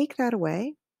if you take that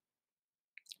away,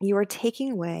 you are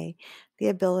taking away the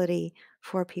ability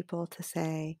for people to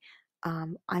say,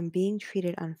 I'm being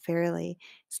treated unfairly.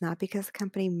 It's not because the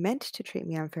company meant to treat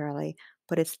me unfairly,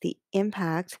 but it's the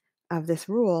impact of this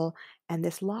rule. And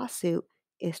this lawsuit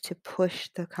is to push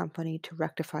the company to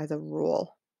rectify the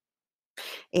rule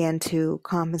and to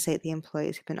compensate the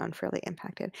employees who've been unfairly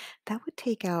impacted. That would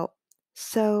take out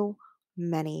so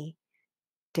many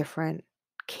different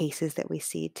cases that we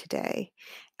see today.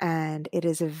 And it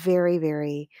is a very,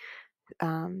 very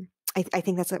I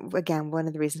think that's again one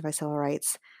of the reasons why civil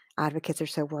rights advocates are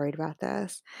so worried about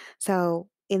this. So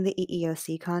in the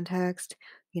EEOC context,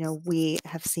 we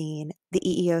have seen the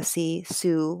EEOC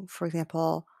sue, for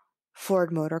example,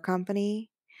 Ford Motor Company,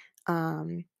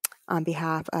 um, on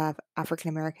behalf of African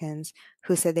Americans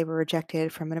who said they were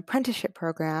rejected from an apprenticeship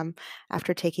program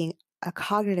after taking a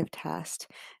cognitive test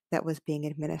that was being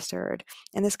administered.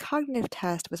 And this cognitive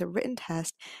test was a written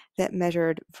test that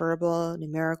measured verbal,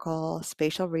 numerical,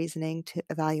 spatial reasoning to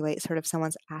evaluate sort of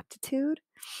someone's aptitude.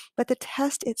 But the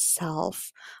test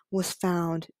itself was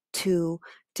found to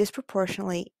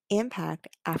disproportionately impact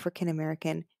African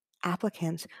American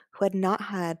applicants who had not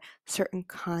had certain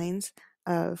kinds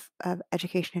of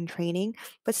education and training,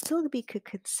 but still to be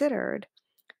considered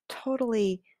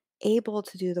totally able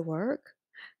to do the work,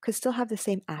 could still have the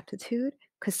same aptitude,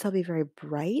 could still be very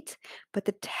bright, but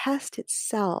the test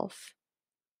itself,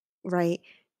 right,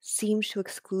 seems to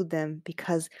exclude them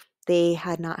because they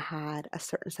had not had a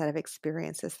certain set of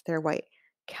experiences that their white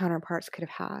counterparts could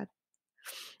have had.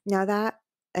 Now, that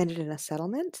ended in a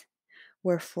settlement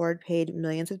where Ford paid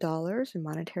millions of dollars in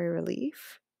monetary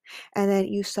relief. And then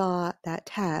you saw that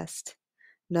test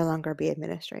no longer be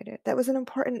administrated. That was an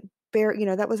important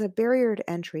that was a barrier to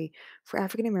entry for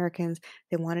African Americans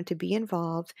that wanted to be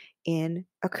involved in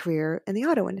a career in the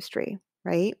auto industry,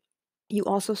 right? You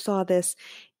also saw this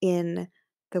in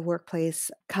the workplace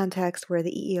context where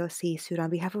the EEOC sued on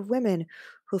behalf of women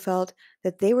who felt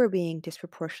that they were being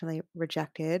disproportionately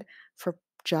rejected for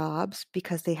jobs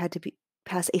because they had to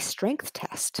pass a strength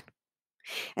test.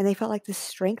 And they felt like the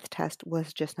strength test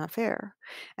was just not fair.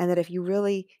 And that if you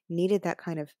really needed that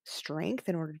kind of strength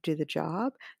in order to do the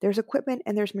job, there's equipment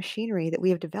and there's machinery that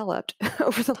we have developed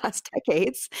over the last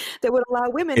decades that would allow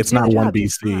women to It's do the not one job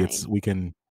just BC. fine. It's we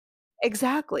can.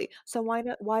 Exactly. So why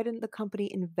didn't the company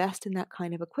invest in that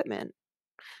kind of equipment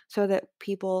so that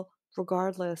people,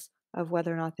 regardless of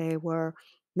whether or not they were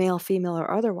male, female, or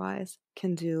otherwise,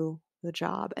 can do the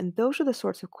job? And those are the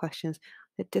sorts of questions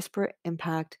that disparate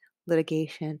impact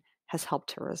litigation has helped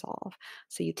to resolve.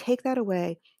 So you take that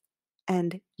away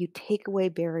and you take away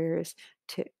barriers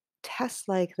to tests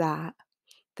like that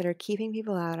are keeping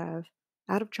people out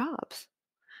of jobs,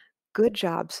 good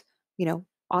jobs.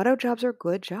 Auto jobs are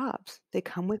good jobs. They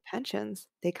come with pensions.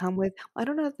 They come with, I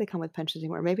don't know if they come with pensions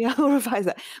anymore. Maybe I'll revise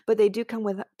that. But they do come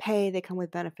with pay, they come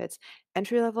with benefits.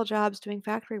 Entry-level jobs doing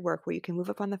factory work where you can move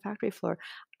up on the factory floor.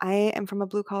 I am from a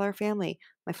blue-collar family.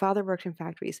 My father worked in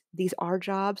factories. These are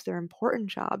jobs, they're important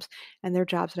jobs, and they're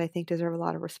jobs that I think deserve a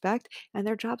lot of respect, and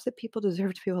they're jobs that people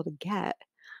deserve to be able to get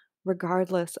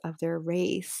regardless of their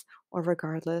race or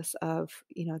regardless of,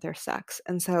 their sex.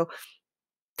 And so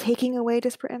taking away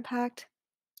disparate impact,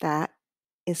 that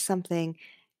is something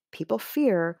people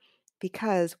fear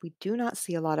because we do not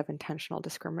see a lot of intentional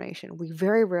discrimination. We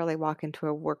very rarely walk into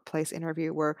a workplace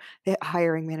interview where the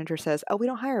hiring manager says, "Oh, we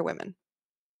don't hire women."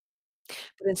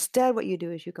 But instead, what you do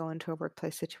is you go into a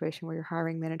workplace situation where your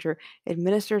hiring manager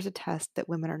administers a test that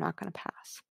women are not going to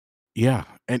pass. Yeah,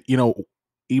 and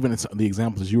even the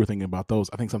examples as you were thinking about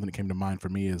those, I think something that came to mind for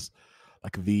me is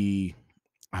like the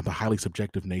highly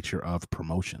subjective nature of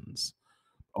promotions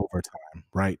over time,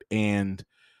 right? And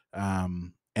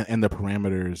the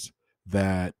parameters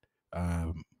that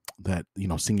that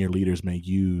senior leaders may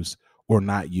use or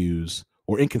not use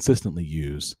or inconsistently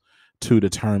use to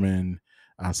determine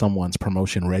someone's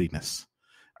promotion readiness,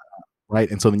 right?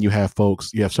 And so then you have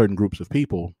certain groups of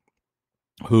people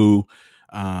who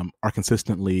are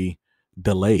consistently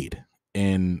delayed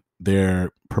in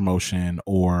their promotion,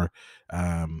 or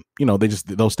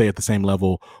they'll stay at the same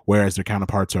level, whereas their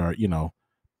counterparts are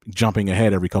jumping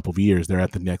ahead every couple of years. They're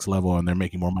at the next level and they're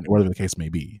making more money, whatever the case may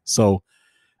be. So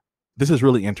this is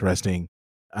really interesting.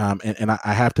 And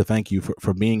I have to thank you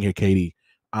for being here, Katie.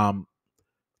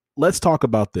 Let's talk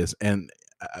about this. And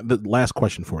the last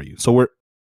question for you. So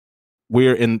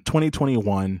we're in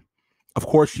 2021. Of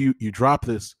course, you drop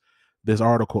this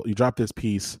article, you drop this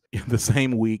piece in the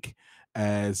same week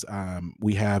as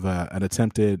we have an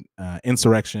attempted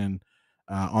insurrection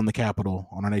on the Capitol,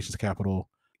 on our nation's capital.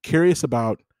 Curious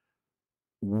about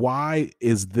why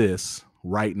is this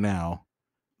right now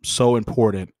so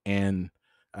important and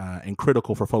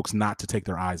critical for folks not to take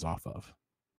their eyes off of?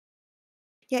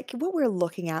 Yeah, what we're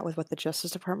looking at with what the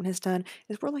Justice Department has done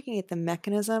is we're looking at the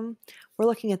mechanism, we're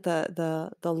looking at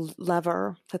the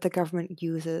lever that the government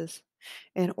uses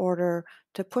in order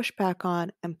to push back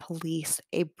on and police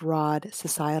a broad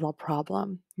societal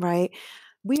problem, right?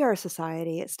 We are a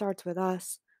society. It starts with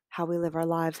us, how we live our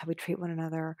lives, how we treat one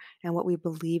another, and what we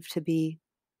believe to be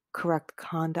correct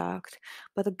conduct.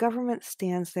 But the government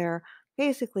stands there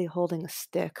basically holding a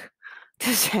stick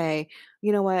to say,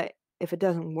 you know what, if it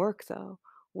doesn't work though,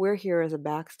 we're here as a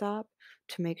backstop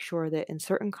to make sure that in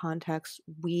certain contexts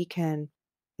we can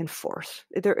enforce.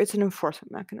 It's an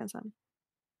enforcement mechanism.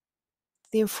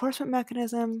 The enforcement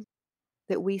mechanism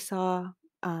that we saw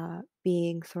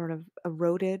being sort of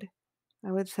eroded,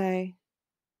 I would say,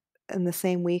 in the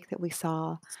same week that we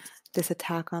saw this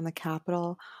attack on the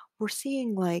Capitol, we're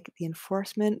seeing like the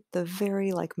enforcement, the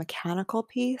very like mechanical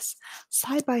piece,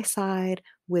 side by side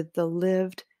with the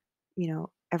lived,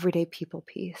 everyday people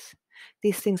piece.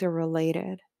 These things are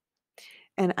related.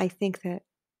 And I think that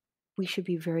we should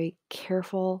be very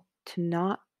careful to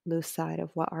not lose sight of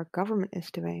what our government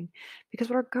is doing, because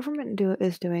what our government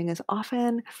is doing is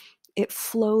often it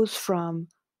flows from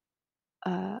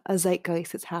a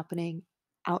zeitgeist that's happening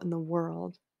out in the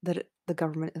world that the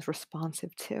government is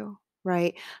responsive to,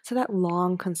 right? So that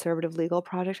long conservative legal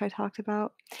project I talked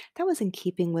about, that was in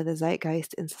keeping with the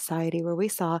zeitgeist in society where we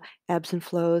saw ebbs and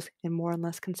flows in more and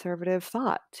less conservative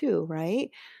thought too, right?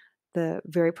 The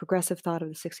very progressive thought of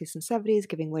the 60s and 70s,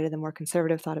 giving way to the more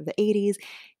conservative thought of the 80s,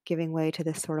 giving way to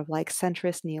this sort of like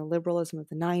centrist neoliberalism of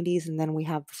the 90s. And then we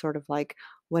have sort of like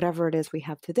whatever it is we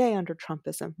have today under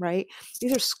Trumpism, right?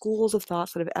 These are schools of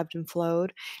thoughts that have ebbed and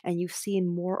flowed. And you've seen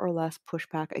more or less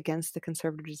pushback against the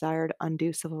conservative desire to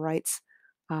undo civil rights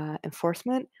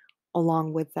enforcement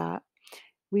along with that.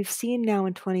 We've seen now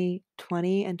in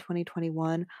 2020 and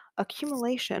 2021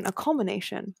 accumulation, a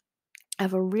culmination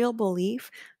of a real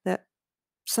belief that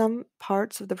some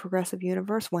parts of the progressive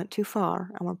universe went too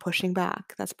far and were pushing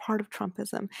back. That's part of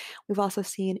Trumpism. We've also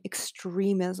seen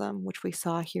extremism, which we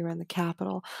saw here in the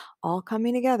Capitol, all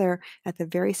coming together at the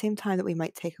very same time that we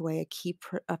might take away a key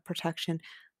protection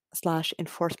slash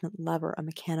enforcement lever, a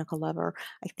mechanical lever.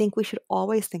 I think we should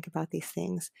always think about these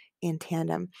things in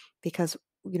tandem because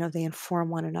they inform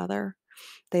one another.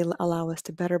 They allow us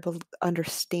to better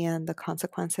understand the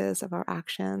consequences of our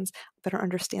actions, better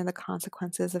understand the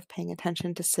consequences of paying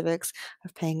attention to civics,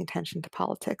 of paying attention to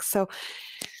politics. So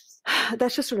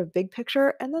that's just sort of big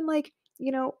picture. And then,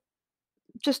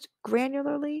 just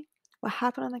granularly, what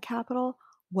happened on the Capitol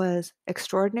was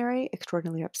extraordinary,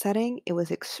 extraordinarily upsetting. It was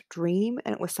extreme,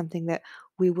 and it was something that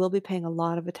we will be paying a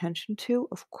lot of attention to,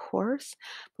 of course,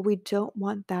 but we don't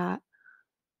want that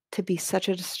to be such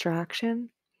a distraction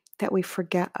that we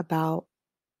forget about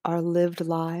our lived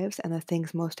lives and the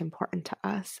things most important to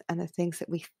us and the things that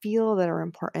we feel that are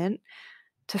important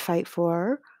to fight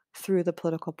for through the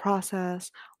political process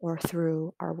or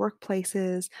through our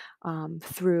workplaces,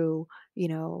 through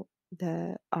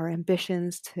our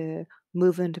ambitions to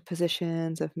move into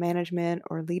positions of management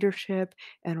or leadership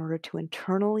in order to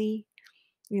internally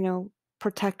you know,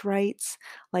 protect rights.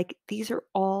 Like these are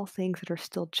all things that are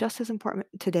still just as important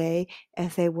today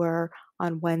as they were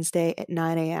on Wednesday at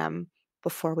 9 a.m.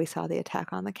 before we saw the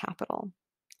attack on the Capitol.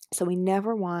 So we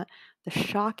never want the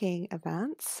shocking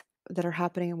events that are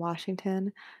happening in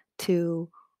Washington to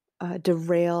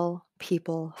derail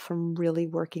people from really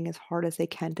working as hard as they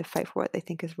can to fight for what they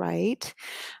think is right.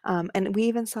 And we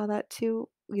even saw that too.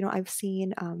 I've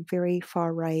seen very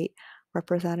far right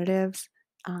representatives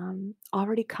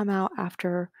already come out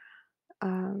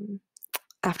um,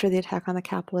 after the attack on the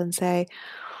Capitol and say,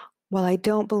 "Well, I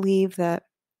don't believe that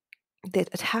the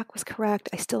attack was correct.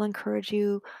 I still encourage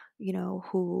you,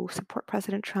 who support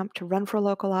President Trump to run for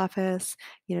local office,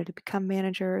 to become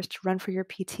managers, to run for your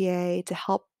PTA, to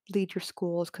help lead your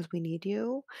schools because we need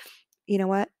you." You know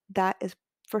what? That is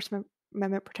First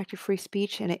Amendment protected free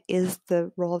speech, and it is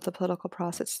the role of the political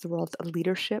process. It's the role of the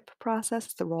leadership process.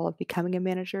 It's the role of becoming a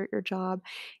manager at your job.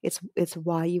 It's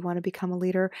why you want to become a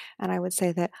leader. And I would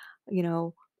say that,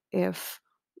 if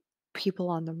people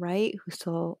on the right who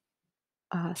still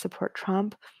support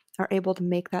Trump are able to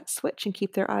make that switch and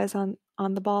keep their eyes on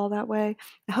the ball that way.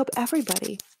 I hope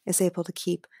everybody is able to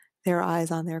keep their eyes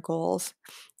on their goals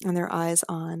and their eyes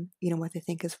on what they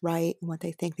think is right and what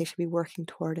they think they should be working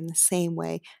toward in the same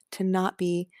way, to not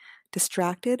be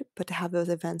distracted but to have those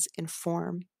events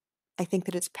inform I think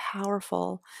that it's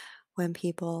powerful when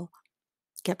people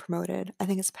get promoted. I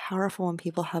think it's powerful when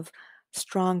people have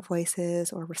strong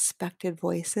voices or respected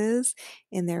voices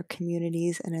in their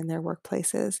communities and in their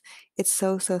workplaces. It's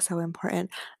so, so, so important.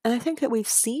 And I think that we've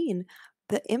seen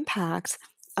the impacts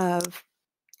of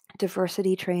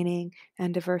diversity training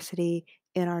and diversity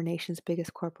in our nation's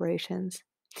biggest corporations.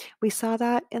 We saw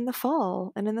that in the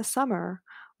fall and in the summer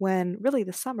when, really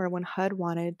the summer, when HUD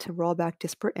wanted to roll back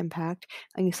disparate impact,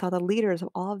 and you saw the leaders of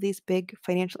all of these big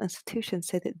financial institutions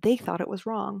say that they thought it was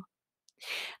wrong.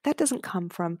 That doesn't come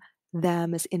from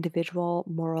them as individual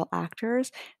moral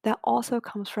actors. That also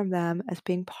comes from them as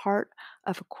being part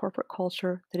of a corporate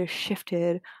culture that has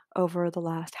shifted over the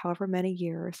last however many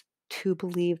years to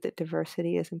believe that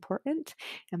diversity is important.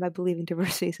 And by believing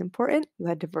diversity is important, you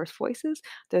had diverse voices.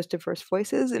 Those diverse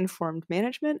voices informed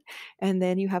management. And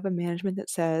then you have a management that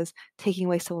says taking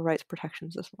away civil rights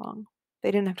protections is wrong.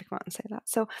 They didn't have to come out and say that.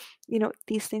 So,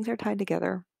 these things are tied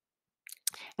together.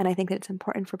 And I think that it's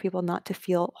important for people not to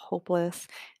feel hopeless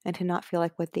and to not feel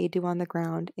like what they do on the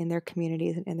ground in their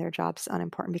communities and in their jobs is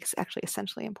unimportant, because it's actually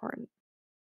essentially important.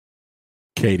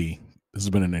 Katie, this has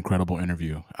been an incredible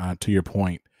interview. To your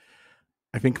point,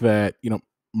 I think that,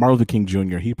 Martin Luther King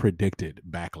Jr., he predicted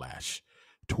backlash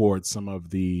towards some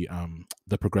of the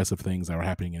progressive things that were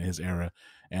happening in his era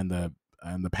and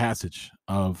the passage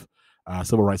of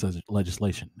civil rights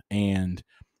legislation. And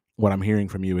what I'm hearing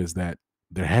from you is that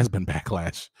there has been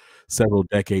backlash several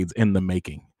decades in the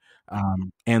making,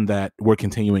 and that we're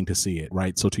continuing to see it,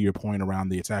 right? So to your point around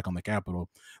the attack on the Capitol,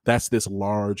 that's this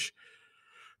large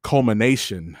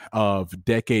culmination of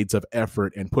decades of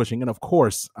effort and pushing, and of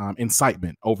course,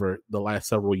 incitement over the last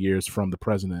several years from the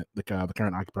president, the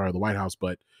current occupier of the White House.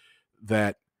 But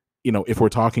that, if we're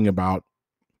talking about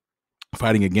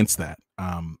fighting against that,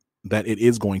 that it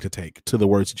is going to take, to the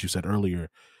words that you said earlier,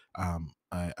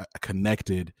 a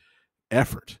connected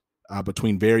effort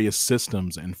between various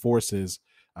systems and forces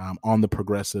on the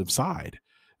progressive side.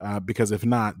 Because if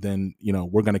not, then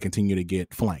we're going to continue to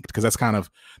get flanked, because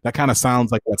that kind of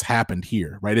sounds like what's happened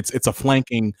here, right? It's a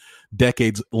flanking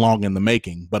decades long in the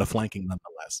making, but a flanking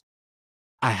nonetheless.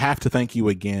 I have to thank you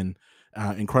again.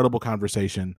 Incredible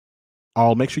conversation.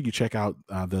 I'll make sure you check out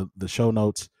the show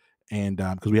notes, and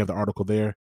because we have the article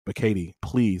there. But Katie,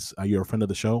 please, you're a friend of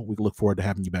the show. We look forward to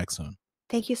having you back soon.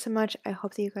 Thank you so much. I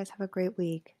hope that you guys have a great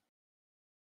week.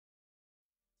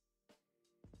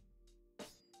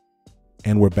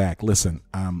 And we're back. Listen,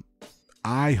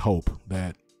 I hope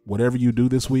that whatever you do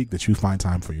this week, that you find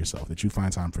time for yourself, that you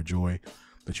find time for joy,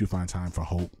 that you find time for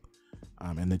hope,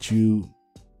 and that you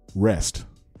rest.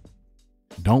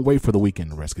 Don't wait for the weekend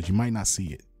to rest, because you might not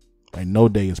see it. Right? No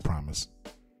day is promised.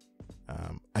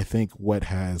 I think what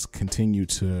has continued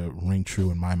to ring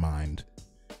true in my mind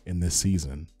in this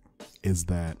season is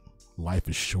that life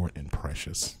is short and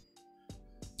precious.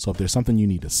 So if there's something you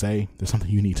need to say, there's something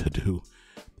you need to do,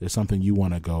 there's something you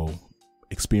want to go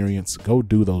experience, go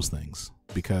do those things,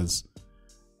 because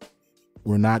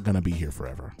we're not going to be here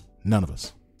forever. None of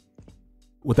us.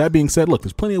 With that being said, look,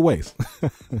 there's plenty of ways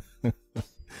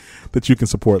that you can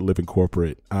support Living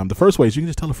Corporate. The first way is you can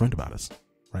just tell a friend about us,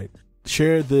 right?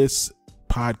 Share this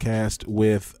podcast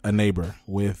with a neighbor,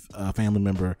 with a family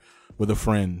member, with a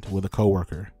friend, with a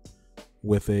coworker,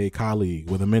 with a colleague,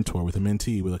 with a mentor, with a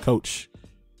mentee, with a coach.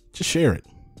 Just share it.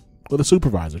 With a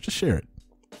supervisor, just share it.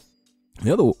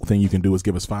 The other thing you can do is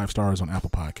give us 5 stars on Apple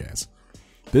Podcasts.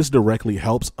 This directly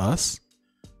helps us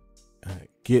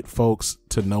get folks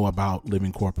to know about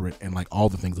Living Corporate and like all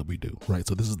the things that we do, right?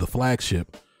 So this is the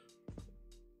flagship.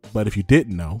 But if you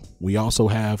didn't know, we also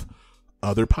have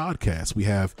other podcasts. We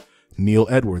have Neil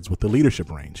Edwards with the Leadership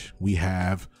Range. We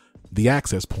have The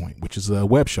Access Point, which is a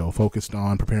web show focused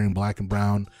on preparing Black and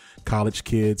brown college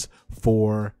kids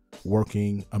for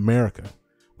working America.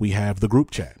 We have The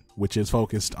Group Chat, which is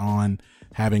focused on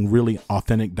having really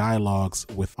authentic dialogues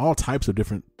with all types of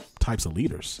different types of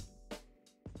leaders.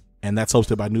 And that's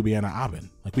hosted by Nubiana Abin.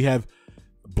 Like, we have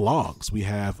blogs, we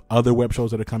have other web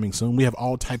shows that are coming soon. We have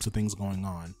all types of things going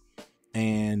on,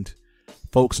 and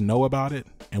folks know about it,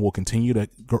 and will continue to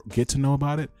get to know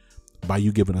about it by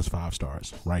you giving us 5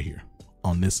 stars right here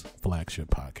on this flagship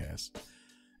podcast.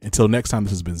 Until next time,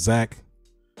 this has been Zach.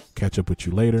 Catch up with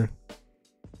you later.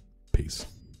 Peace.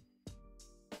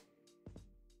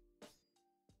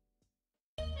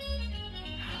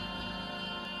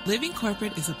 Living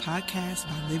Corporate is a podcast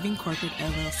by Living Corporate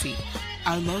LLC.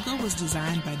 Our logo was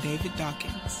designed by David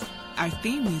Dawkins. Our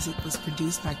theme music was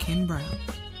produced by Ken Brown.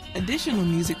 Additional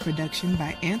music production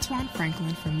by Antoine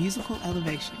Franklin for Musical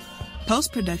Elevation.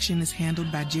 Post-production is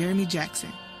handled by Jeremy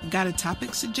Jackson. Got a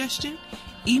topic suggestion?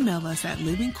 Email us at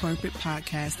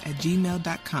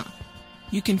livingcorporatepodcast@gmail.com.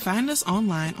 You can find us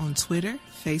online on Twitter,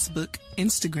 Facebook,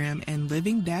 Instagram, and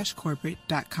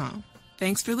living-corporate.com.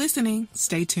 Thanks for listening.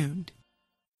 Stay tuned.